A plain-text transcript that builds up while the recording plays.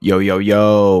Yo, yo,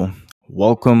 yo.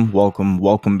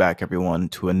 Welcome back, everyone,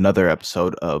 to another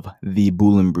episode of The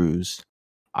Boolin Brews.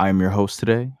 I'm your host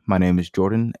today. My name is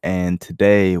Jordan, and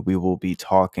today we will be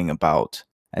talking about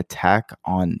Attack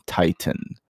on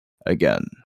Titan again.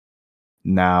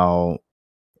 Now,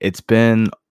 it's been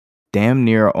damn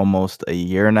near almost a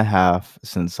year and a half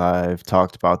since I've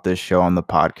talked about this show on the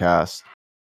podcast.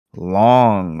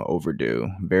 Long overdue,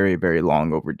 very, very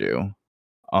long overdue.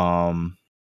 Um,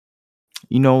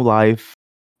 life,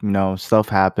 stuff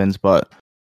happens, but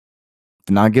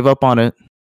did not give up on it.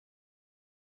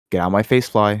 Get out my face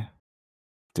fly.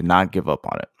 Did not give up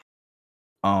on it.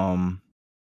 Um,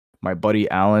 my buddy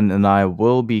Alan and I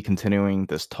will be continuing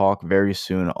this talk very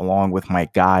soon, along with my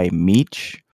guy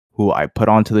Meech, who I put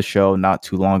onto the show not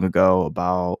too long ago,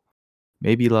 about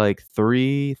maybe like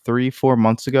 4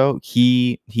 months ago.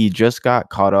 He just got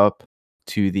caught up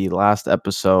to the last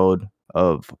episode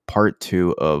of part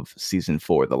 2 of season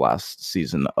 4, the last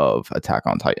season of Attack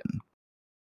on Titan.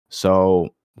 So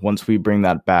once we bring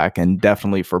that back, and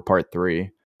definitely for part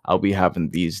 3, I'll be having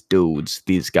these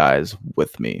guys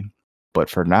with me. But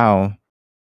for now,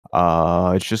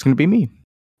 it's just gonna be me.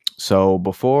 So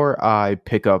before I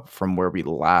pick up from where we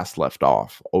last left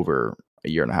off over a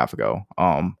year and a half ago,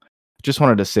 just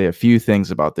wanted to say a few things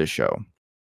about this show.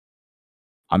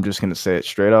 I'm just gonna say it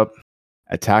straight up.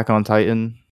 Attack on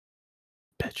Titan,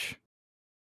 bitch.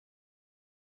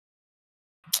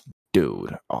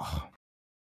 Dude. Oh.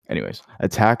 Anyways,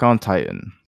 Attack on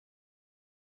Titan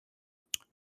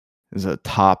is a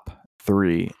top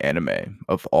 3 anime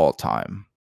of all time.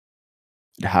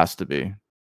 It has to be.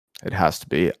 It has to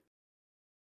be.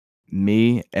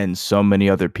 Me and so many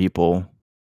other people.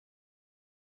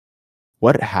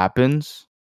 What happens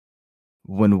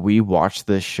when we watch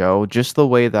this show, just the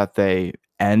way that they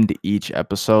end each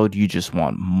episode, you just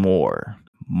want more.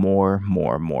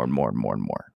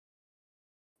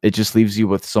 It just leaves you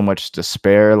with so much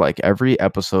despair. Like every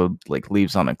episode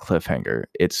leaves on a cliffhanger.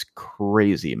 It's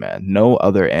crazy, man. No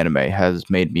other anime has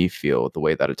made me feel the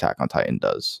way that Attack on Titan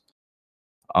does.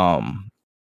 And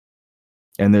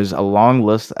there's a long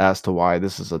list as to why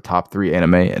this is a top 3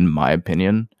 anime in my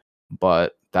opinion,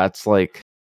 but that's like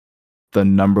the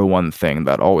number one thing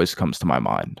that always comes to my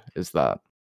mind is that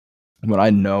when I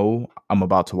know I'm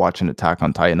about to watch an Attack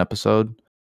on Titan episode,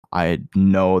 I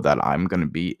know that I'm going to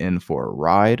be in for a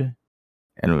ride.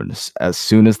 And as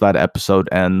soon as that episode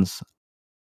ends,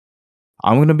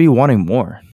 I'm going to be wanting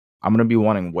more. I'm going to be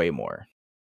wanting way more.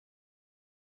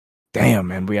 Damn,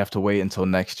 man, we have to wait until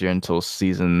next year until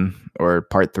season or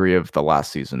part 3 of the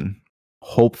last season.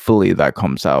 Hopefully that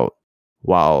comes out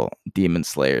while Demon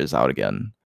Slayer is out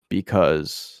again,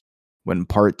 because when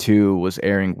part 2 was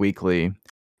airing weekly,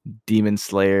 Demon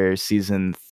Slayer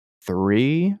season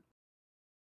 3,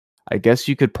 I guess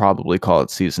you could probably call it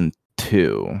season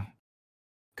 2,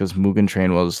 because Mugen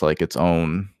Train was like its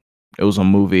own. It was a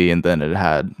movie, and then it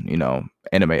had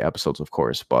anime episodes, of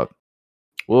course, but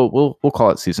we'll call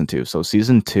it season 2. So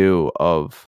season 2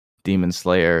 of Demon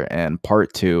Slayer and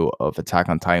part 2 of Attack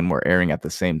on Titan were airing at the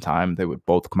same time. They would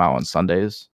both come out on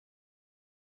Sundays.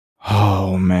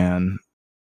 Oh man.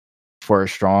 For a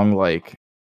strong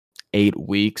 8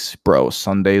 weeks, bro,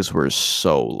 Sundays were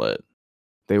so lit.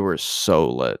 They were so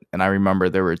lit. And I remember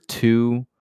there were 2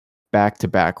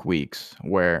 back-to-back weeks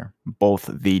where both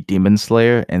the Demon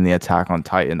Slayer and the Attack on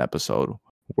Titan episode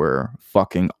were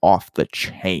fucking off the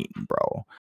chain, bro.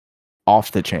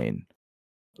 Off the chain.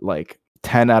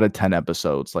 10 out of 10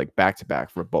 episodes, back to back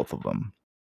for both of them.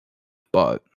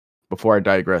 But before I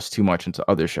digress too much into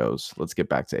other shows, let's get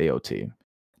back to AOT.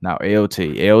 Now,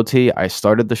 AOT, I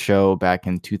started the show back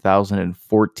in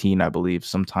 2014, I believe,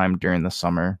 sometime during the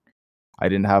summer. I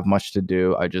didn't have much to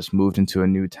do. I just moved into a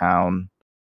new town.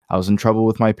 I was in trouble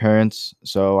with my parents,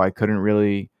 so I couldn't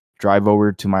really drive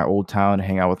over to my old town and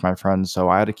hang out with my friends. So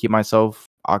I had to keep myself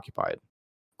occupied.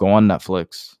 Go on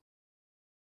Netflix.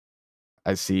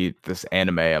 I see this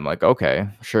anime. I'm like, okay,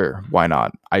 sure, why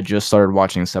not? I just started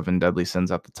watching Seven Deadly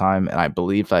Sins at the time, and I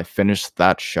believed I finished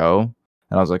that show.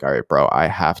 And I was like, all right, bro, I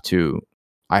have to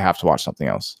watch something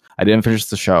else. I didn't finish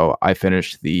the show. I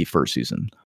finished the first season.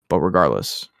 But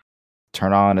regardless,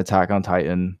 turn on Attack on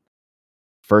Titan.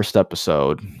 First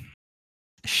episode,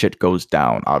 shit goes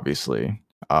down, obviously.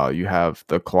 You have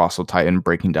the Colossal Titan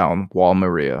breaking down Wall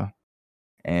Maria.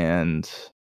 And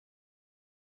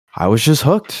I was just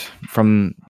hooked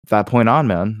from that point on,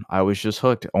 man. I was just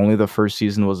hooked. Only the first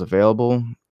season was available.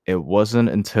 It wasn't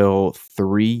until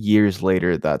 3 years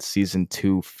later that season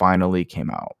 2 finally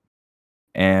came out.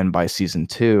 And by season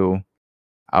 2,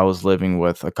 I was living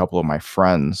with a couple of my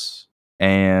friends.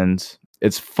 And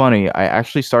it's funny, I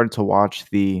actually started to watch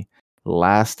the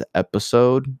last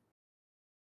episode,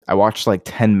 I watched like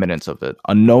 10 minutes of it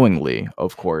unknowingly,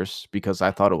 of course, because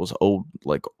I thought it was old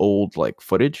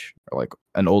footage or like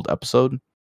an old episode.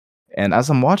 And as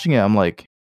I'm watching it, I'm like,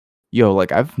 yo,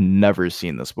 like I've never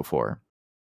seen this before.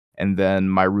 And then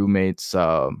my roommate's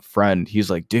friend, he's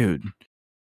like, dude,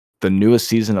 the newest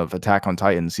season of Attack on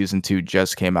Titan, season 2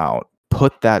 just came out.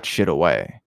 Put that shit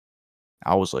away.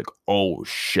 I was like, oh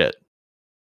shit.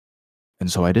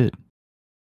 And so I did.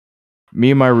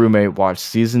 Me and my roommate watched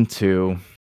season 2.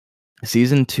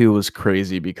 Season 2 was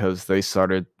crazy because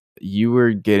you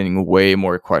were getting way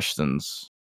more questions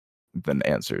than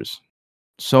answers.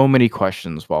 So many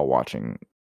questions while watching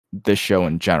this show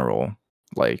in general.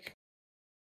 Like,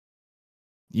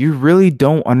 you really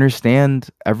don't understand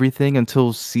everything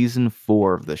until season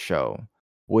 4 of the show,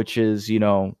 which is,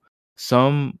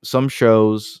 some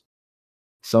shows,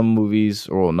 some movies,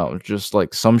 or well, no, just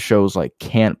like some shows like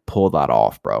can't pull that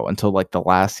off, bro. Until like the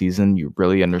last season, you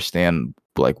really understand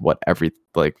like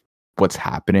what's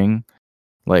happening.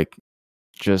 Like,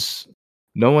 just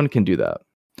no one can do that.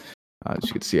 As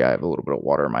you can see, I have a little bit of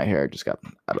water in my hair. I just got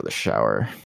out of the shower.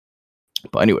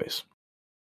 But anyways,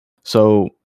 so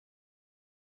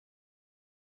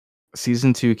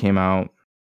season 2 came out.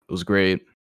 It was great.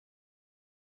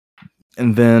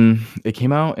 And then it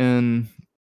came out in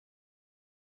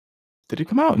did it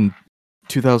come out in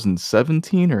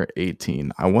 2017 or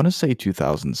 18? I want to say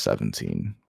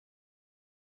 2017.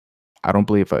 I don't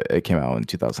believe it came out in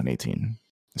 2018.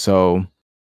 So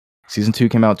season 2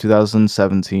 came out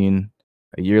 2017.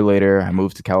 A year later, I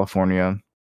moved to California.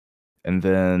 And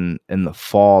then in the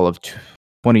fall of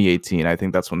 2018, I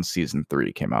think that's when season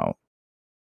 3 came out.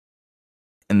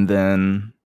 And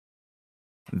then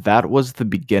that was the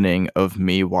beginning of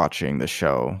me watching the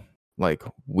show like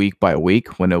week by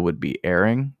week when it would be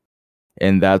airing.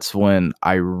 And that's when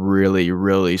I really,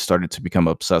 really started to become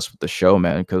obsessed with the show,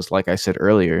 man. Because, like I said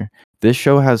earlier, this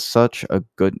show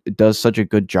it does such a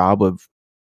good job of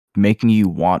making you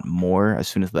want more as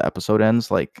soon as the episode ends.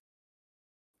 Like,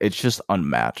 it's just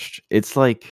unmatched. It's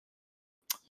like,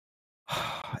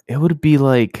 it would be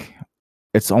like,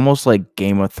 it's almost like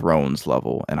Game of Thrones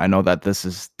level. And I know that this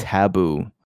is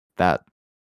taboo, that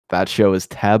that show is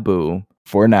taboo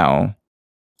for now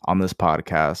on this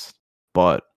podcast,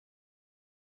 but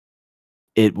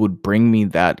it would bring me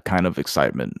that kind of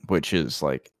excitement, which is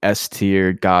like S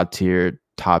tier, God tier,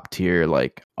 top tier,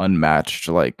 like unmatched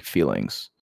like feelings.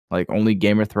 Like only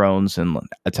Game of Thrones and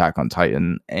Attack on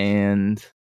Titan. And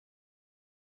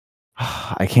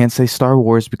I can't say Star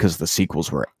Wars because the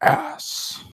sequels were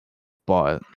ass.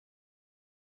 But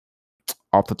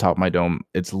off the top of my dome,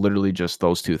 it's literally just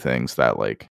those two things that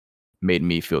like made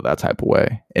me feel that type of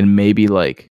way. And maybe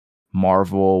like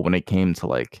Marvel when it came to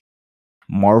like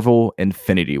Marvel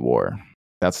Infinity War.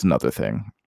 That's another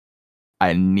thing.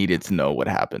 I needed to know what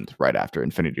happened right after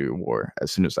Infinity War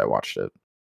as soon as I watched it.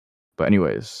 But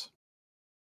anyways,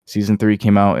 season 3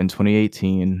 came out in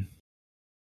 2018.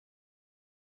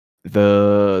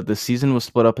 The season was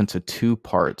split up into 2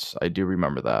 parts. I do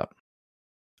remember that.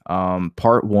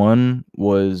 Part 1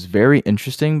 was very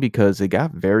interesting because it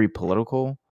got very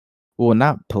political. Well,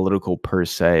 not political per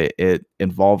se. It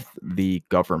involved the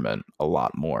government a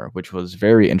lot more, which was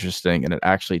very interesting, and it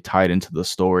actually tied into the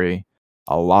story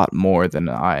a lot more than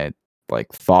I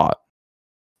like thought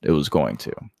it was going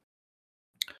to.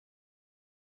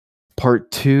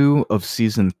 Part 2 of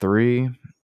season 3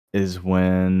 is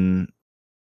when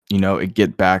it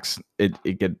get back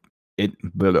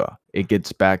it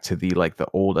gets back to the like the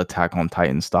old Attack on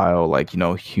Titan style, like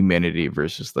humanity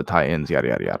versus the Titans, yada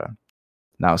yada yada.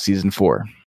 Now season 4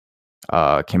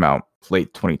 came out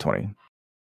late 2020.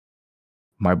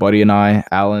 My buddy and I,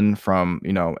 Alan, from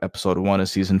episode 1 of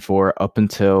season 4 up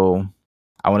until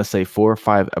I want to say 4 or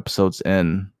 5 episodes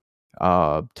in,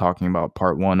 talking about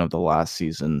part 1 of the last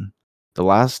season. The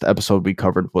last episode we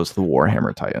covered was the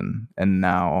Warhammer Titan, and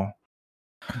now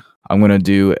I'm gonna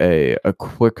do a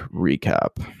quick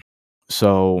recap.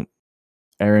 So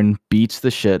Aaron beats the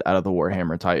shit out of the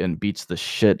Warhammer Titan, beats the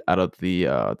shit out of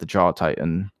the Jaw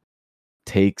Titan,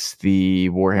 takes the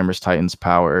Warhammer's Titan's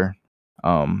power.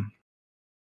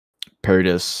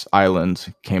 Paradis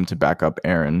Island came to back up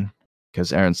Aaron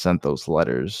because Aaron sent those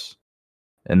letters.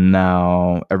 And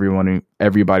now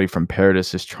everybody from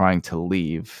Paradis is trying to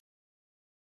leave.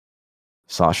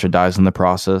 Sasha dies in the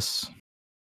process.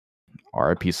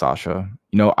 R.I.P. Sasha.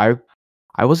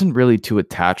 I wasn't really too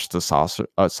attached to Sasha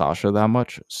that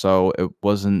much, so it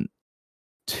wasn't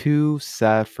too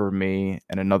sad for me.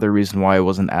 And another reason why it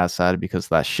wasn't as sad because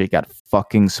that shit got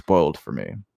fucking spoiled for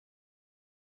me.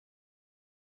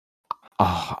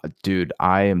 Oh, dude,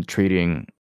 I am treating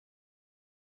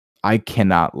I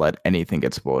cannot let anything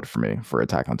get spoiled for me for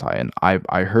Attack on Titan.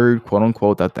 I heard, quote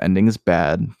unquote, that the ending is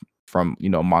bad from,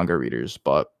 manga readers,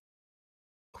 but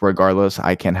regardless,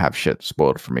 I can't have shit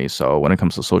spoiled for me. So when it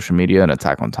comes to social media and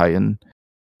Attack on Titan,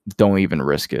 don't even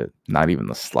risk it. Not even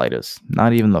the slightest.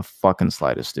 Not even the fucking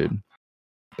slightest, dude.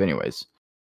 But anyways,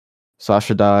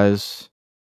 Sasha dies.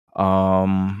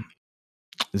 Um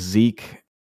Zeke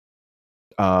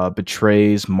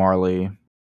betrays Marley,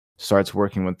 starts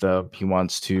working with them. He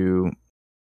wants to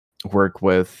work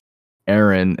with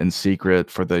Aaron in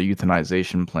secret for the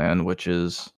euthanization plan, which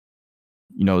is,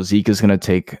 Zeke is going to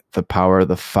take the power of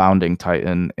the founding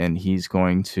Titan and he's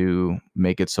going to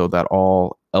make it so that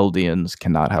all Eldians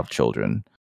cannot have children,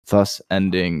 thus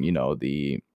ending,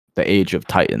 the age of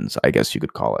Titans, I guess you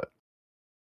could call it.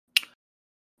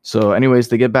 So, anyways,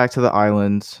 they get back to the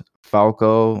island.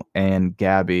 Falco and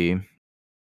Gabby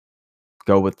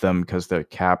go with them because they're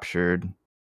captured.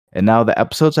 And now the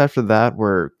episodes after that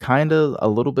were kind of a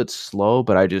little bit slow,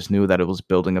 but I just knew that it was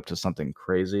building up to something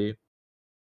crazy.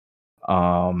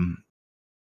 Um,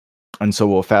 and so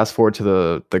we'll fast forward to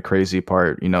the crazy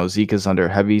part. Zeke is under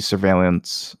heavy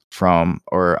surveillance from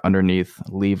or underneath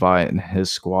Levi and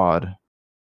his squad.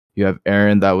 You have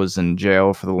Aaron that was in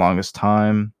jail for the longest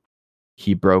time.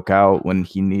 He broke out when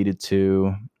he needed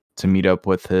to meet up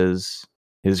with his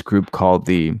group called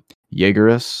the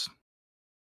Jaegerists.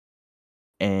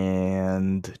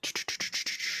 And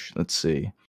let's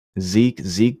see.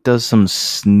 Zeke does some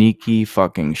sneaky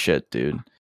fucking shit, dude.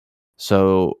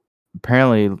 So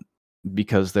apparently,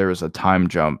 because there was a time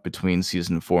jump between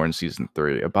season 4 and season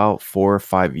 3, about 4 or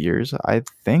 5 years, I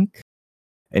think.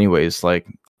 Anyways, like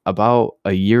about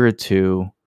a year or two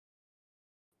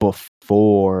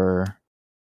before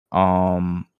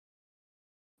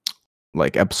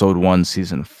like episode 1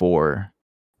 season 4,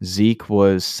 Zeke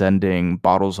was sending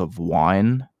bottles of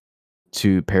wine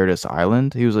to Paradise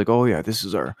Island. He was like, "Oh yeah, this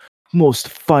is our most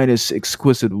finest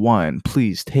exquisite wine.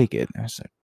 Please take it as a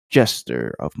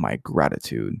gesture of my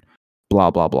gratitude."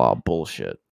 Blah blah blah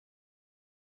bullshit.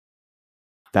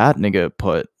 That nigga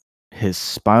put his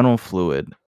spinal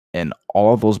fluid in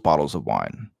all those bottles of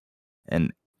wine,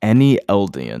 and any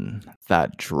Eldian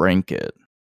that drank it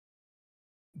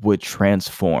would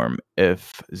transform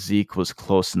if Zeke was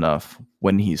close enough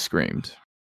when he screamed.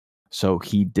 So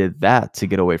he did that to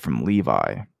get away from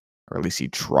Levi, or at least he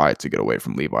tried to get away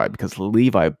from Levi, because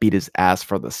Levi beat his ass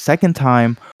for the second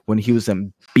time when he was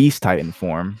in Beast Titan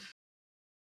form.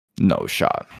 No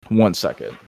shot. 1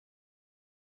 second.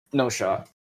 No shot.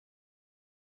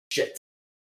 Shit.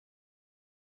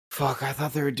 Fuck, I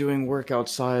thought they were doing work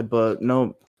outside, but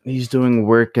no, he's doing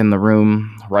work in the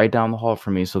room right down the hall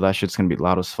from me, so that shit's gonna be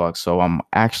loud as fuck. So I'm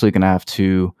actually gonna have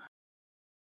to,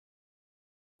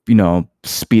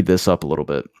 speed this up a little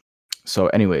bit. So,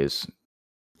 anyways,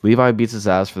 Levi beats his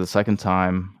ass for the second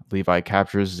time. Levi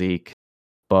captures Zeke,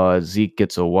 but Zeke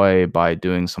gets away by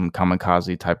doing some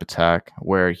kamikaze type attack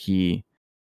where he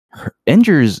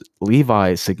injures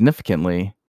Levi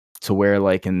significantly to where,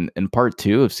 like, in part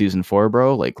 2 of season 4,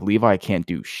 bro, like, Levi can't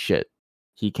do shit.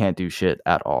 He can't do shit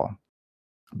at all.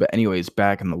 But anyways,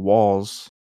 back in the walls,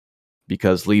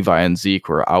 because Levi and Zeke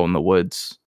were out in the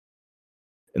woods,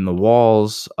 in the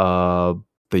walls, the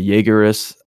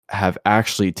Jaegerists have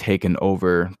actually taken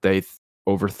over. They've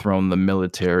overthrown the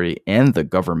military and the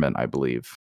government, I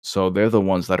believe. So they're the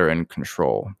ones that are in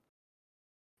control.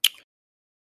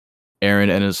 Aaron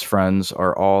and his friends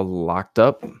are all locked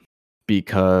up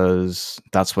because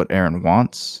that's what Aaron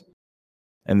wants.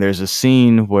 And there's a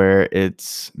scene where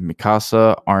it's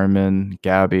Mikasa, Armin,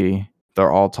 Gabby,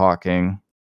 they're all talking.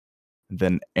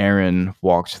 Then Aaron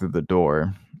walks through the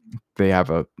door. They have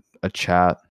a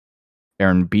chat.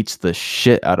 Aaron beats the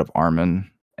shit out of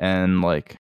Armin and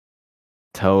like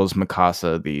tells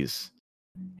Mikasa these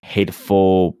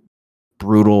hateful,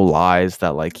 brutal lies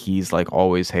that like he's like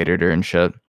always hated her and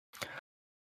shit.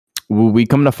 We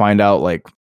come to find out like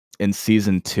in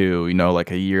season 2,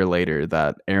 like a year later,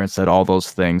 that Aaron said all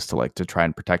those things to try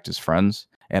and protect his friends.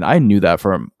 And I knew that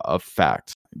from a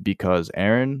fact because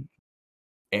Aaron,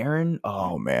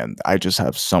 oh man, I just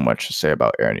have so much to say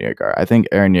about Aaron Yeager. I think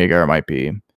Aaron Yeager might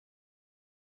be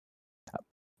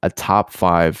a top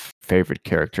 5 favorite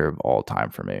character of all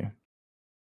time for me.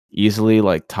 Easily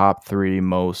like top 3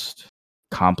 most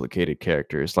complicated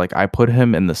characters. Like I put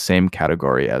him in the same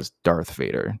category as Darth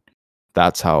Vader.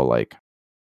 That's how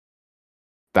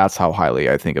highly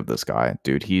I think of this guy.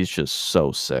 Dude, he's just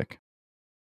so sick.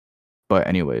 But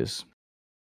anyways,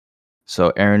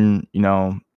 so Aaron,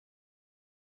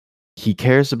 he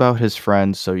cares about his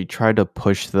friends, so he tried to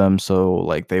push them so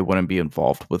like they wouldn't be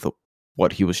involved with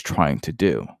what he was trying to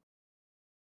do.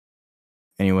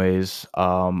 Anyways,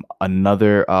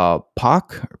 another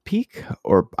Peak,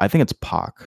 or I think it's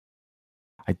Pac.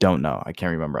 I don't know. I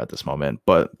can't remember at this moment.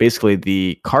 But basically,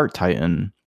 the Cart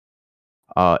Titan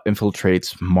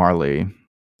infiltrates Marley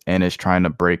and is trying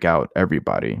to break out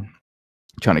everybody,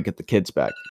 trying to get the kids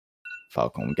back.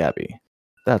 Falco and Gabby.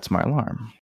 That's my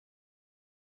alarm.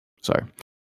 Sorry.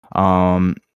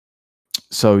 Um.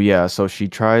 So yeah. So she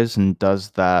tries and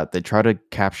does that. They try to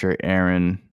capture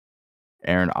Aaron.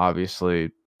 Aaron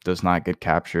obviously does not get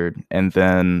captured, and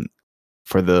then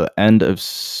for the end of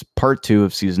part two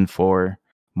of season four,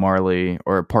 Marley,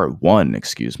 or part one,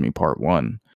 excuse me, part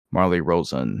one, Marley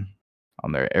rolls in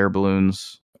on their air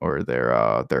balloons or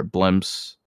their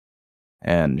blimps,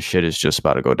 and shit is just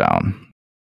about to go down.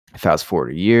 Fast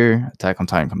forward a year, Attack on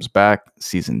Titan comes back,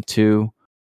 season two.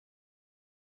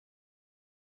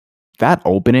 That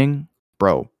opening,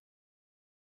 bro.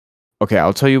 Okay,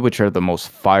 I'll tell you which are the most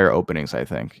fire openings, I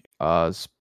think.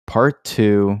 Part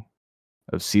two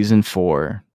of season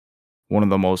four, one of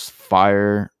the most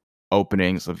fire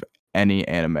openings of any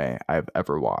anime I've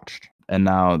ever watched. And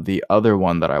now the other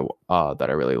one that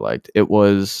I really liked, I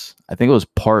think it was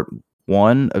part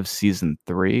one of season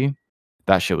three.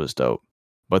 That shit was dope.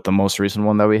 But the most recent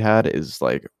one that we had is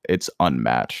like it's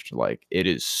unmatched. Like it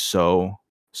is so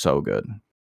good.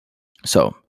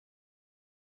 So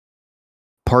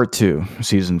part two,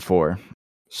 season four,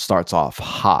 starts off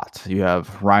hot. You have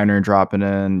Reiner dropping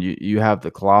in. You have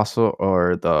the Colossal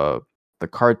or the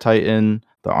Card Titan,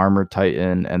 the Armored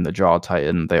Titan, and the Jaw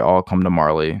Titan. They all come to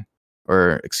Marley,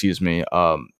 or excuse me,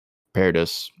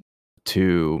 Paradis,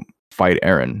 to fight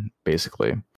Eren,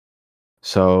 basically.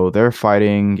 So they're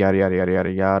fighting, yada yada yada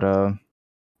yada yada.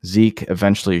 Zeke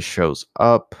eventually shows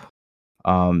up.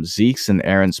 Zeke's and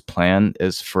Aaron's plan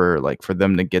is for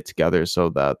them to get together so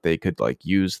that they could like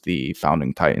use the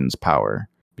founding Titan's power,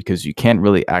 because you can't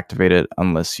really activate it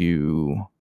unless you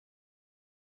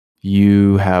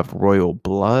have royal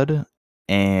blood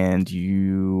and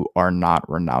you are not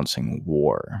renouncing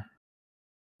war.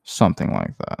 Something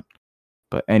like that.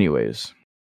 But anyways,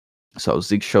 so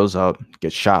Zeke shows up,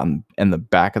 gets shot in the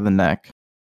back of the neck.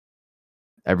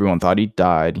 Everyone thought he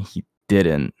died. He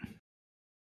didn't.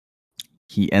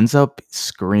 He ends up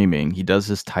screaming. He does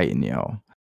his Titan yell.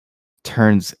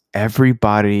 Turns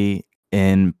everybody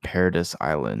in Paradise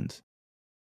Island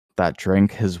that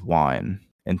drank his wine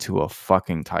into a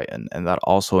fucking Titan. And that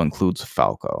also includes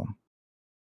Falco.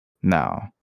 Now,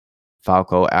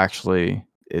 Falco actually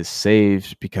is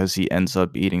saved because he ends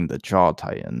up eating the Jaw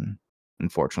Titan.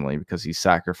 Unfortunately, because he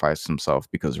sacrificed himself,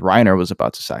 because Reiner was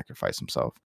about to sacrifice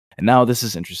himself. And now this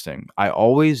is interesting. I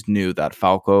always knew that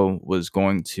Falco was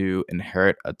going to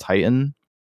inherit a Titan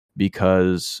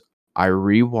because I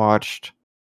rewatched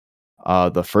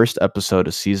the first episode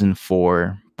of season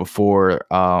four before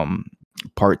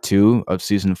part two of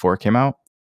season four came out.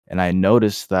 And I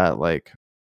noticed that like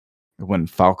when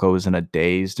Falco is in a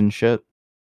dazed and shit,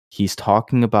 he's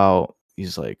talking about,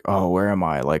 he's like, oh, where am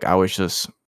I? Like I was just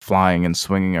flying and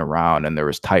swinging around and there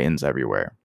was Titans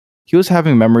everywhere. He was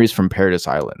having memories from Paradise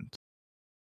Island.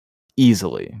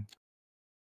 Easily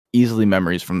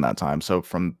memories from that time. So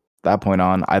from that point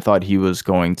on, I thought he was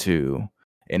going to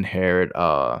inherit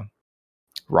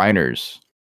Reiner's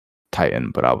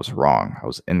Titan, but I was wrong. I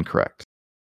was incorrect.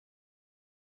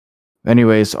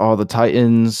 Anyways, all the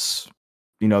Titans,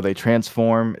 they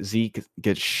transform. Zeke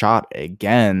gets shot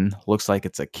again. Looks like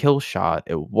it's a kill shot.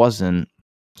 It wasn't.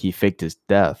 He faked his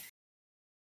death.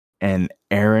 And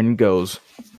Eren goes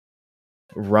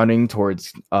running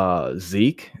towards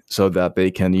Zeke so that they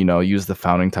can, use the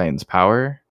founding Titan's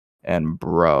power. And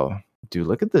bro, dude,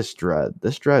 look at this dread.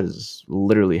 This dread is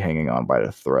literally hanging on by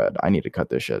the thread. I need to cut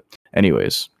this shit.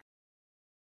 Anyways,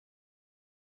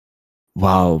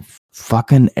 while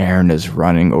fucking Eren is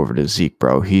running over to Zeke,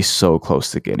 bro, he's so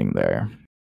close to getting there.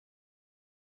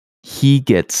 He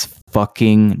gets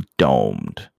fucking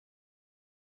domed.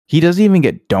 He doesn't even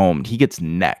get domed. He gets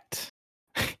necked.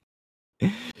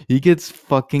 He gets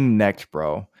fucking necked,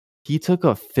 bro. He took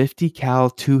a 50 cal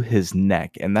to his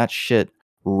neck, and that shit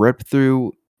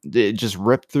just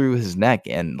ripped through his neck,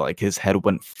 and like his head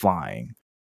went flying.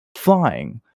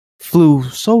 Flew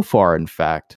so far, in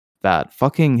fact, that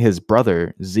fucking his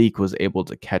brother Zeke was able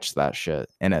to catch that shit.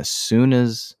 And as soon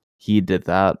as he did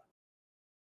that,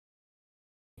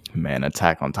 man,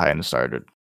 Attack on Titan started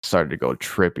to go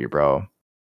trippy, bro.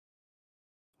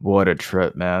 What a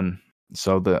trip, man.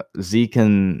 So the Zeke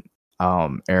and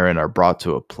Eren are brought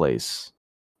to a place.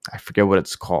 I forget what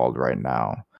it's called right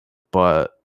now,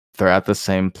 but they're at the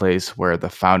same place where the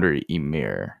founder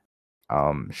Ymir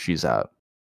she's at,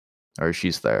 or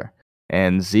she's there.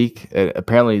 And Zeke,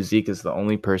 apparently Zeke is the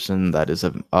only person that is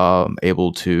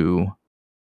able to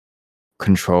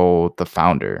control the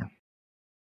founder.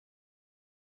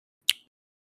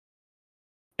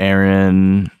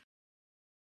 Aaron.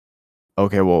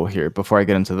 Okay, well, here, before I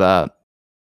get into that,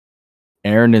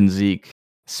 Aaron and Zeke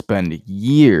spend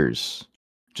years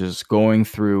just going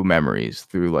through memories,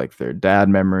 through like their dad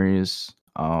memories.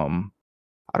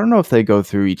 I don't know if they go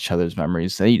through each other's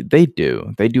memories. They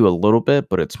do. They do a little bit,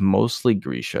 but it's mostly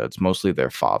Grisha. It's mostly their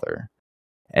father.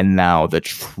 And now the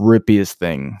trippiest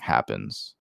thing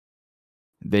happens.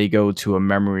 They go to a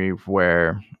memory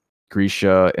where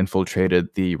Grisha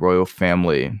infiltrated the royal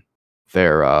family,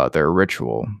 their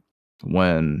ritual,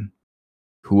 when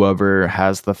whoever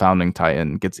has the founding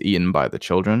titan gets eaten by the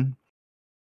children.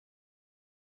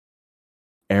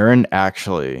 Aaron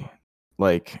actually,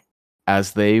 like,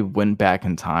 as they went back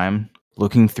in time,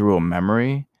 looking through a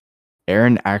memory,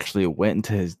 Aaron actually went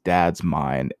into his dad's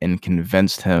mind and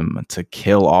convinced him to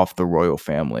kill off the royal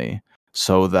family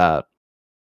so that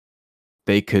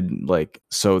they could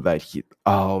so that he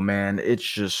oh man, it's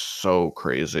just so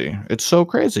crazy. It's so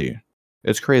crazy.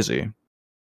 It's crazy.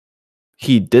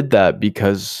 He did that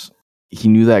because he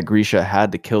knew that Grisha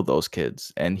had to kill those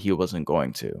kids and he wasn't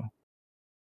going to.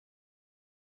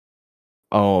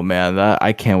 Oh man, that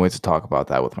I can't wait to talk about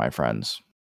that with my friends.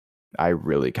 I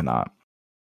really cannot.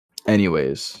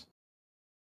 Anyways,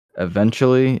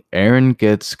 eventually Aaron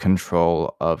gets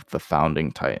control of the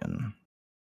founding titan.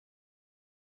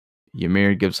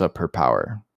 Ymir gives up her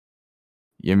power.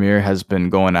 Ymir has been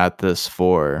going at this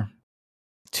for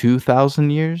 2,000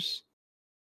 years,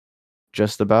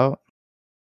 just about.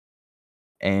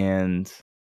 And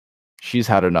she's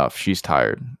had enough. She's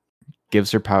tired.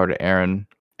 Gives her power to Aaron.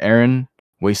 Aaron,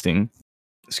 wasting,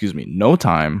 no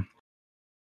time,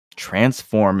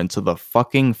 transform into the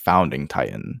fucking founding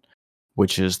titan,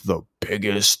 which is the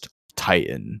biggest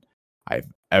titan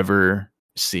I've ever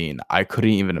seen. I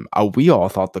couldn't even. We all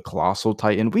thought the colossal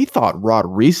titan. We thought Rod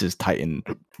Reese's titan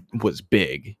was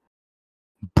big,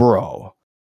 bro.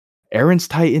 Aaron's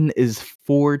titan is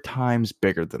 4 times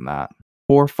bigger than that.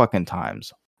 4 fucking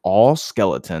times. All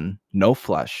skeleton, no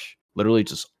flesh. Literally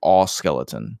just all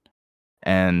skeleton.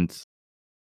 And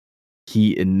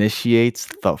he initiates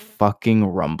the fucking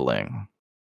rumbling.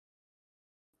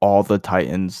 All the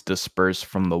titans disperse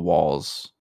from the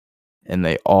walls, and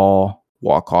they all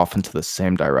walk off into the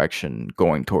same direction,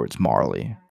 going towards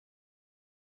Marley.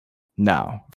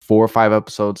 Now, 4 or 5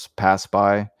 episodes pass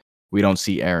by. We don't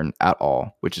see Aaron at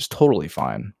all, which is totally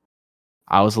fine.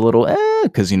 I was a little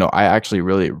because I actually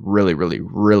really, really, really,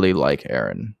 really like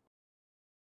Aaron.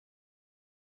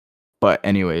 But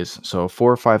anyways, so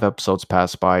 4 or 5 episodes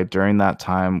pass by. During that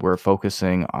time, we're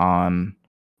focusing on,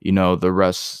 the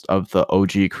rest of the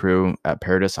OG crew at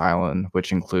Paradise Island,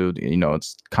 which include,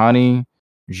 it's Connie,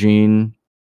 Jean,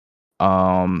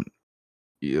 um,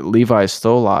 Levi's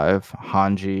still alive,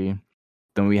 Hanji.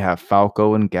 Then we have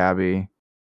Falco and Gabby.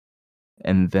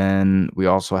 And then we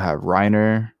also have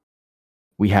Reiner.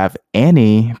 We have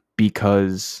Annie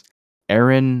because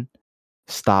Aaron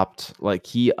stopped,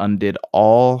 he undid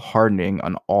all hardening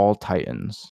on all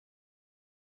titans,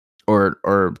 or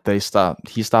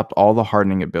he stopped all the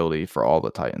hardening ability for all the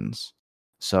titans.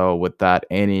 So with that,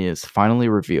 Annie is finally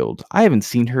revealed. I haven't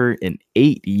seen her in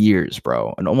 8 years,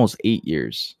 bro, in almost 8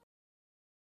 years,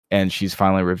 and she's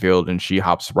finally revealed, and she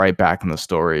hops right back in the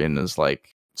story and is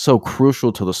so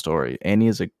crucial to the story. Annie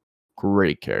is a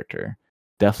great character.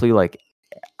 Definitely,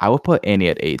 I would put Annie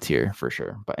at A tier for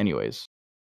sure. But anyways,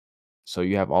 so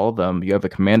you have all of them. You have a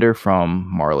commander from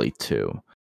Marley too,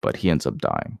 but he ends up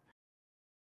dying.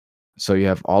 So you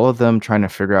have all of them trying to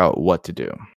figure out what to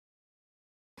do.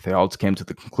 They all came to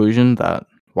the conclusion that,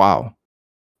 wow,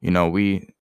 we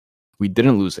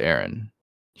didn't lose Aaron.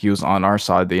 He was on our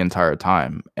side the entire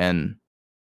time, and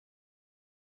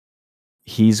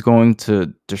he's going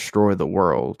to destroy the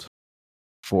world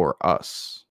for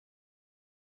us.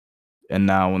 And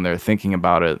now when they're thinking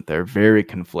about it, they're very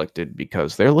conflicted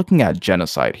because they're looking at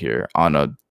genocide here on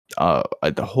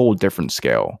a whole different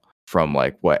scale from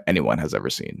what anyone has ever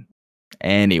seen.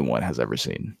 Anyone has ever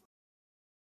seen.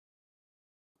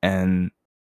 And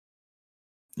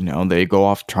they go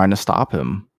off trying to stop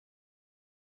him.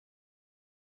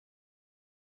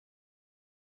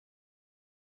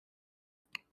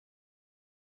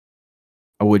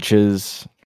 Which is,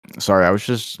 sorry, I was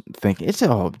just thinking,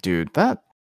 dude, that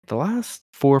the last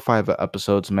 4 or 5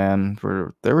 episodes, man,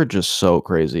 they were just so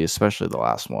crazy, especially the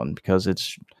last one, because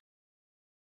it's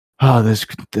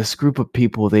this group of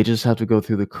people, they just have to go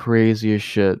through the craziest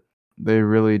shit. They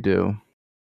really do.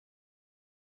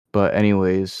 But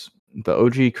anyways, the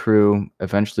OG crew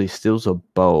eventually steals a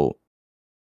boat.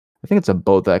 I think it's a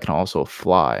boat that can also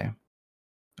fly,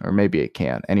 or maybe it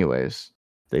can't. Anyways,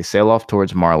 they sail off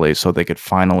towards Marley so they could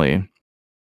finally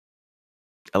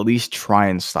at least try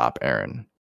and stop Aaron.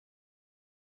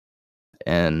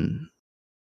 And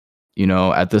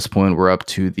at this point, we're up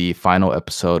to the final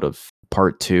episode of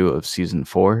part 2 of season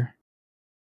 4.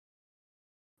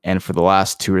 And for the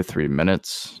last 2 or 3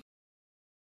 minutes,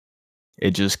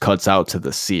 it just cuts out to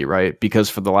the sea, right? Because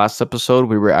for the last episode,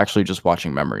 we were actually just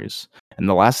watching memories. And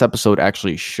the last episode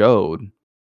actually showed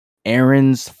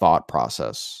Aaron's thought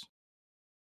process.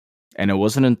 And it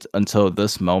wasn't until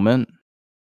this moment,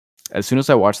 as soon as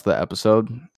I watched the episode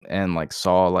and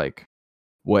saw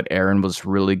what Aaron was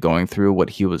really going through,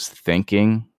 what he was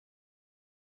thinking,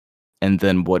 and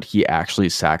then what he actually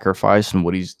sacrificed and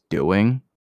what he's doing,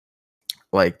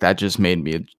 that just made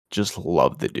me just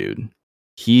love the dude.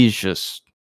 He's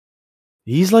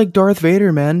like Darth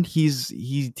Vader, man. He's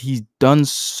done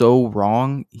so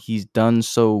wrong. He's done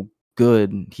so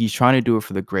good. He's trying to do it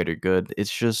for the greater good.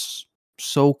 It's just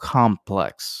so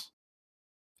complex.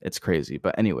 It's crazy.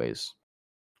 But anyways,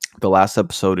 the last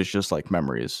episode is just like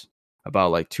memories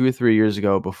about 2 or 3 years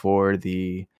ago, before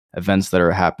the events that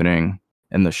are happening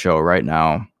in the show right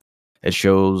now. It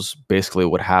shows basically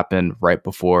what happened right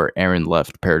before Aaron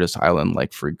left Paradise Island,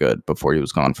 for good, before he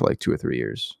was gone for 2 or 3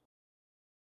 years.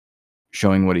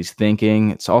 Showing what he's thinking.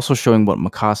 It's also showing what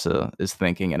Mikasa is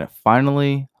thinking, and it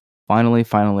finally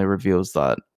reveals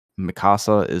that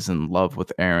Mikasa is in love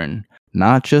with Aaron,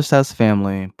 not just as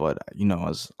family, but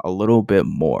as a little bit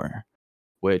more.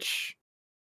 Which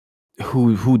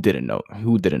who didn't know?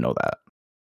 Who didn't know that?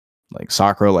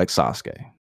 Sakura likes Sasuke.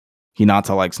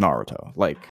 Hinata likes Naruto.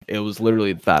 It was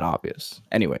literally that obvious.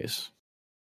 Anyways,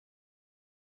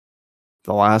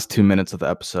 the last 2 minutes of the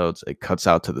episodes, it cuts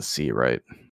out to the sea, right?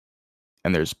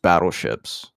 And there's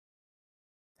battleships.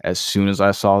 As soon as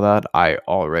I saw that, I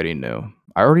already knew.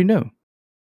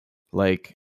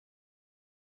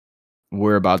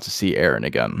 We're about to see Aaron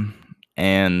again.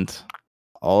 And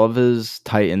all of his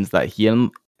titans that he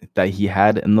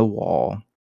had in the wall,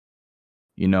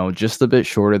 just a bit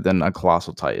shorter than a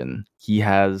colossal titan. He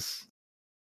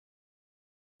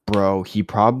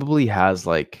probably has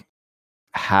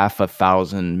half a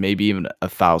thousand, maybe even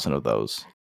 1,000 of those.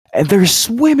 And they're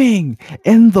swimming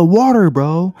in the water,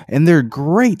 bro. And they're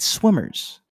great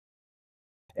swimmers.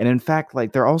 And in fact,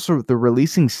 they're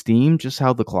releasing steam, just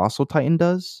how the Colossal Titan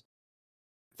does.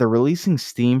 They're releasing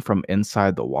steam from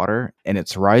inside the water, and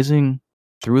it's rising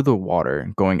through the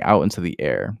water, going out into the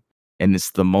air. And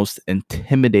it's the most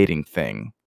intimidating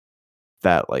thing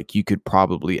that you could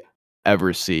probably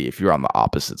ever see if you're on the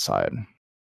opposite side.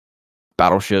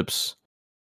 Battleships,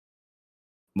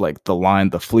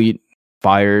 the fleet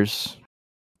fires,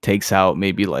 takes out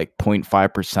maybe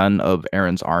 0.5% of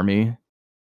Aaron's army.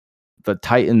 The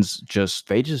Titans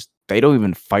they don't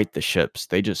even fight the ships.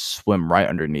 They just swim right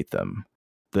underneath them.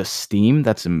 The steam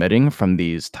that's emitting from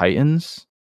these Titans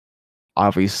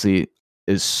obviously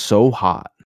is so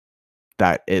hot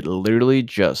that it literally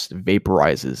just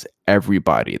vaporizes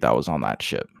everybody that was on that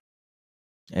ship.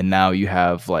 And now you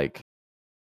have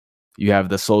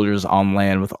the soldiers on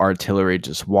land with artillery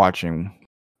just watching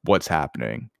what's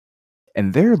happening.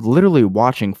 And they're literally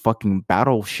watching fucking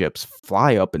battleships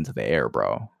fly up into the air,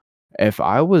 bro. If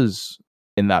I was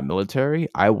in that military,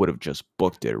 I would have just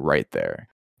booked it right there.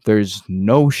 There's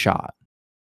no shot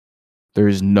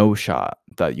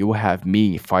that you will have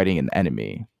me fighting an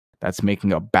enemy that's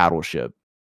making a battleship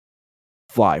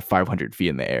fly 500 feet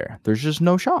in the air. There's just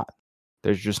no shot.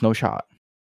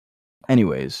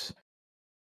 Anyways,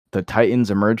 the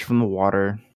Titans emerge from the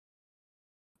water.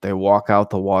 They walk out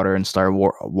the water and start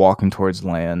walking towards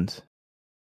land.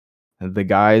 The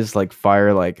guys fire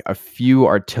a few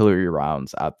artillery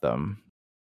rounds at them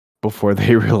before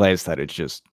they realize that it's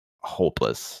just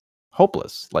hopeless.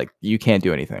 You can't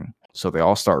do anything. So they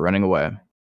all start running away.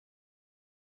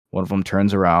 One of them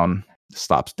turns around,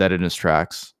 stops dead in his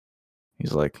tracks.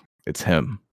 He's like, it's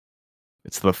him.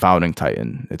 It's the founding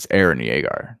Titan. It's Eren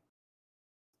Yeager.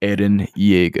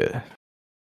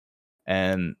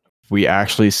 And we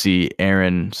actually see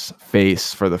Aaron's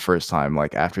face for the first time,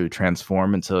 after he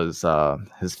transformed into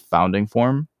his founding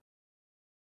form.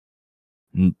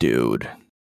 Dude,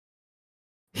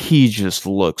 he just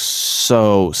looks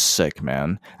so sick,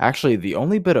 man. Actually, the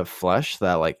only bit of flesh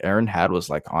that Aaron had was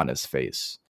on his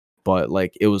face, but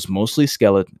it was mostly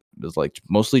skeleton. It was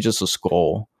mostly just a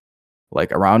skull,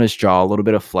 around his jaw, a little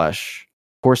bit of flesh.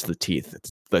 Of course, the teeth.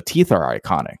 The teeth are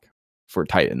iconic for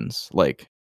Titans.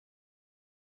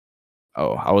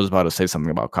 Oh, I was about to say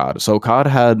something about COD. So COD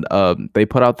had they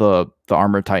put out the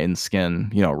Armor Titan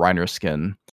skin, Reiner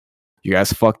skin. You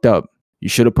guys fucked up. You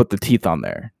should have put the teeth on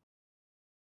there.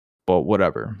 But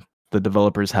whatever. The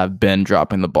developers have been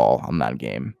dropping the ball on that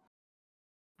game.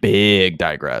 Big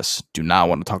digress. Do not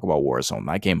want to talk about Warzone.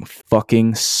 That game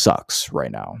fucking sucks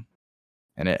right now.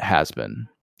 And it has been.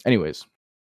 Anyways,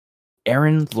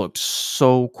 Aaron looked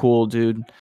so cool, dude.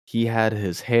 He had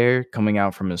his hair coming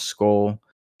out from his skull,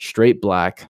 straight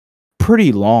black,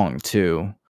 pretty long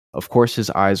too. Of course, his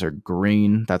eyes are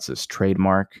green. That's his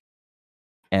trademark.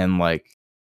 And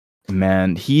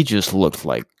man, he just looked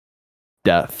like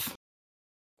death.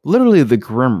 Literally the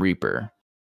Grim Reaper.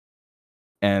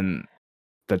 And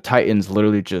the Titans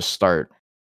literally just start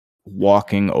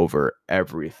walking over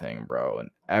everything, bro. And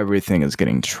everything is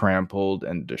getting trampled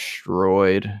and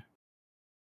destroyed.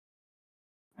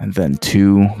 And then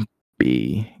to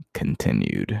be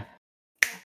continued.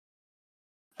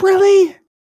 Really?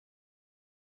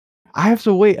 I have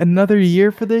to wait another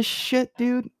year for this shit,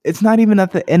 dude. It's not even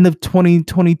at the end of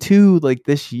 2022, like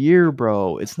this year,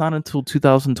 bro. It's not until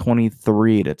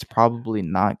 2023. It's probably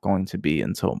not going to be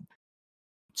until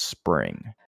spring.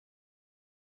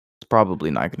 It's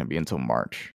probably not going to be until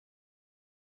March.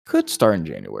 Could start in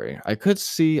January. I could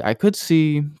see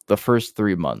the first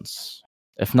 3 months.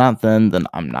 If not then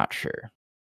I'm not sure.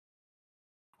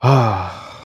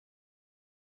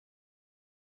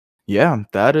 Yeah,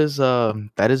 that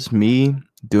is me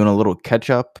doing a little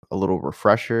catch up, a little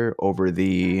refresher over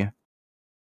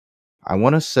I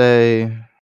want to say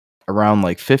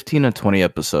around 15 to 20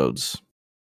 episodes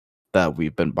that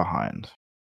we've been behind.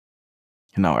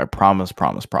 I promise.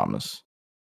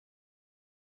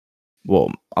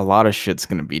 Well, a lot of shit's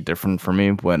going to be different for me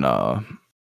when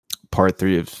part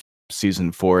 3 of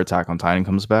season 4 Attack on Titan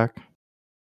comes back.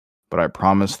 But I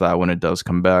promise that when it does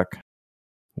come back,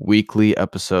 weekly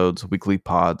episodes, weekly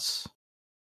pods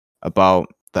about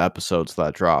the episodes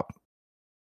that drop.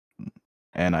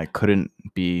 And I couldn't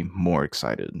be more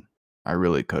excited. I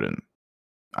really couldn't.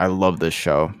 I love this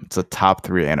show. It's a top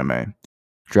 3 anime.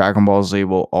 Dragon Ball Z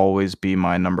will always be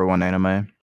my number 1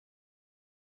 anime.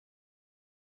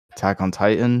 Attack on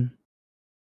Titan.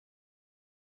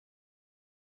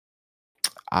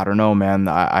 I don't know, man.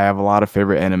 I have a lot of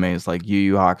favorite animes like Yu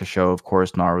Yu Hakusho, of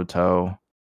course, Naruto.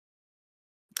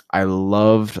 I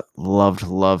loved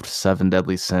Seven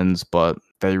Deadly Sins, but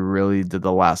they really did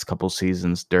the last couple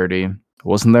seasons dirty. It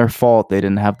wasn't their fault. They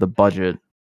didn't have the budget,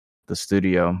 the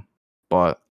studio,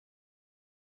 but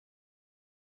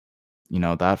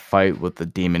that fight with the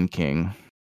Demon King,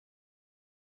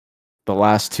 the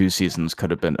last 2 seasons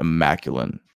could have been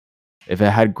immaculate. If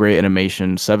it had great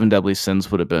animation, Seven Deadly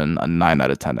Sins would have been a 9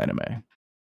 out of 10 anime.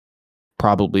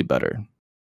 Probably better.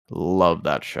 Love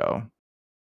that show.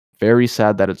 Very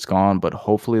sad that it's gone, but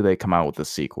hopefully they come out with a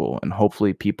sequel and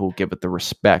hopefully people give it the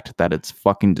respect that it's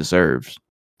fucking deserves.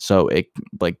 So it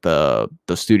the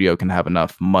studio can have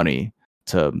enough money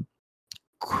to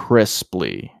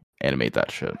crisply animate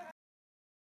that shit.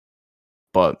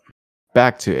 But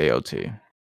back to AOT.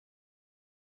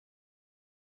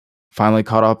 Finally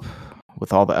caught up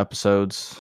with all the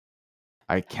episodes.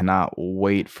 I cannot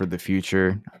wait for the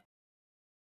future.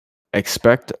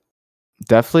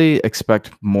 Definitely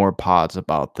expect more pods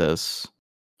about this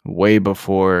way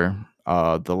before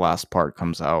the last part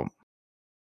comes out.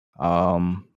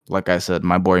 Like I said,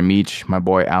 my boy Meech, my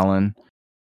boy Alan,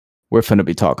 we're finna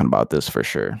be talking about this for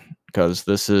sure.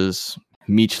 Because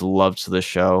Meech loves this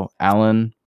show.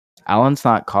 Alan's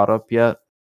not caught up yet,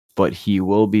 but he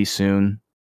will be soon.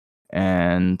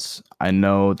 And I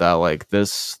know that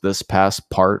this past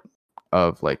part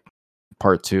of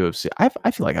part 2 of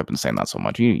I feel like I've been saying that so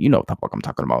much. You know what the fuck I'm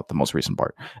talking about, the most recent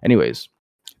part. Anyways,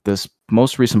 this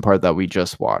most recent part that we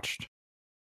just watched,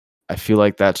 I feel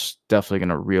like that's definitely going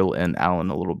to reel in Alan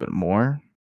a little bit more.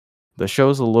 The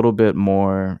show's a little bit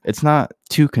more, it's not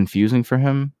too confusing for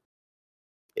him.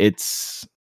 The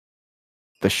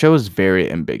show is very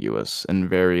ambiguous and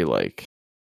very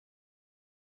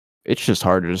it's just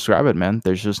hard to describe it, man.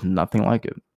 There's just nothing like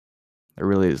it. It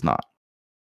really is not.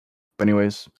 But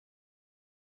anyways,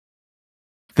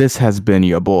 this has been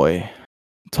your boy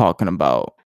talking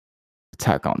about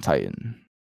Attack on Titan.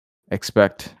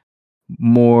 Expect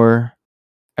more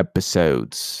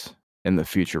episodes in the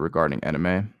future regarding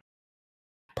anime.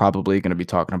 Probably going to be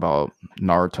talking about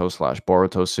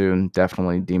Naruto/Boruto soon.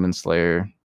 Definitely Demon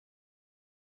Slayer.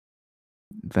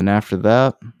 Then after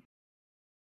that,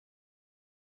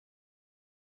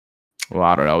 well,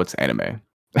 I don't know. It's anime.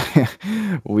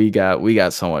 we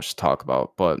got so much to talk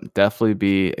about, but definitely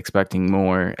be expecting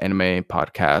more anime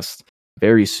podcasts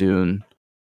very soon.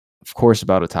 of course,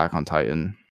 about Attack on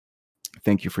Titan.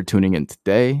 Thank you for tuning in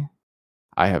today.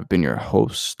 I have been your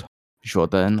host,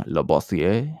 Jordan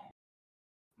Labossier.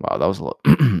 Wow, that was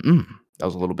that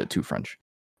was a little bit too French.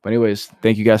 But anyways,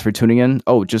 thank you guys for tuning in.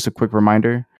 Oh, just a quick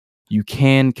reminder: you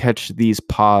can catch these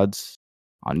pods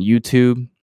on YouTube.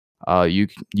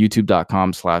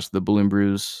 YouTube.com/The Balloon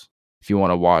Brews. If you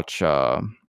want to watch,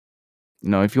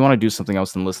 if you want to do something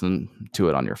else than listen to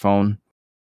it on your phone.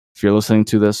 If you're listening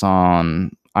to this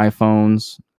on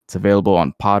iPhones, it's available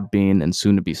on Podbean and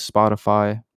soon to be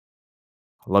Spotify. I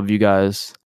love you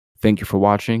guys. Thank you for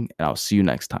watching, and I'll see you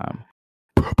next time.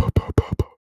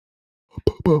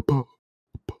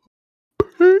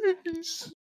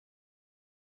 Peace.